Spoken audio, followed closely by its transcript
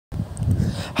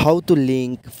How to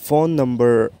link phone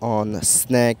number on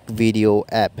Snack Video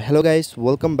app. Hello guys,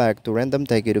 welcome back to Random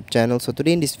Tech YouTube channel. So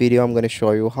today in this video I'm going to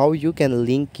show you how you can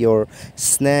link your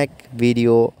Snack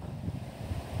Video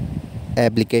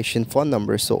application phone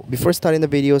number. So before starting the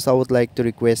videos, I would like to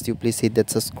request you please hit that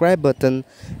subscribe button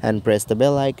and press the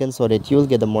bell icon so that you'll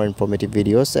get the more informative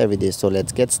videos every day. So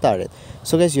let's get started.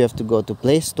 So guys, you have to go to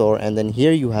Play Store, and then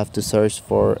here you have to search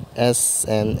for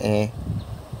SNAK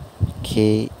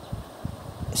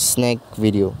Snack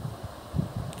Video.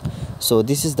 So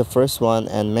this is the first one,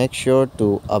 and make sure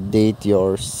to update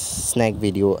your Snack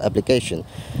Video application.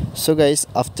 So guys,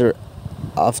 after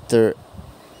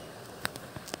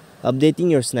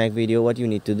updating your Snack Video, what you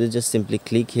need to do, just simply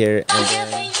click here,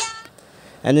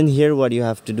 and then here what you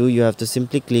have to do, you have to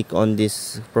simply click on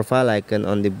this profile icon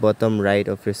on the bottom right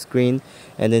of your screen,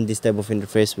 and then this type of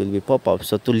interface will be pop up.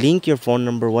 So to link your phone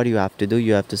number, what you have to do,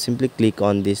 you have to simply click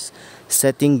on this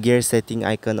gear setting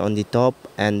icon on the top,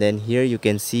 and then here you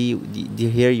can see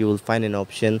here you will find an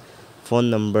option,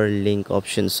 phone number link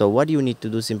option. So what you need to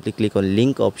do, simply click on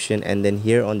link option, and then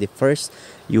here on the first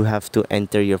you have to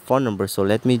enter your phone number. So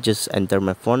let me just enter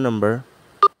my phone number,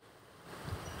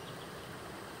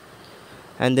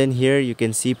 and then here you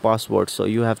can see password. So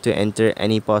you have to enter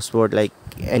any password, like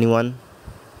anyone.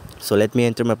 So let me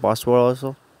enter my password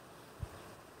also.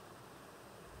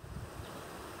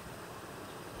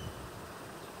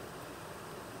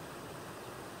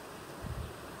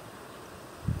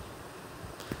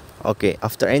 Okay,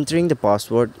 after entering the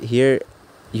password, here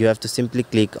you have to simply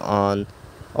click on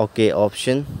OK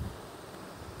option,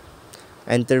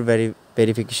 enter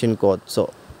verification code.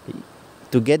 So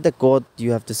to get the code,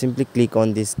 you have to simply click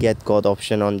on this get code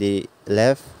option on the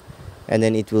left, and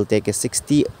then it will take a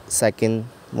 60-second,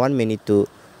 1 minute to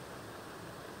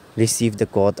receive the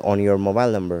code on your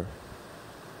mobile number.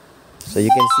 So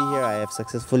you can see here I have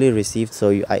successfully received,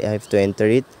 so I have to enter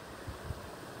it,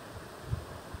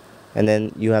 and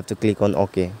then you have to click on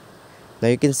OK. Now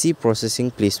you can see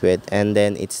processing, please wait, and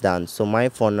then it's done. So my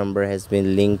phone number has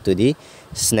been linked to the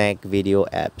Snack Video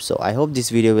app. So I hope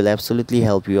this video will absolutely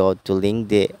help you out to link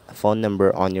the phone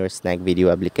number on your Snack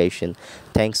Video application.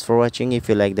 Thanks for watching. If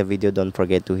you like the video, don't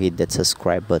forget to hit that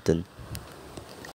subscribe button.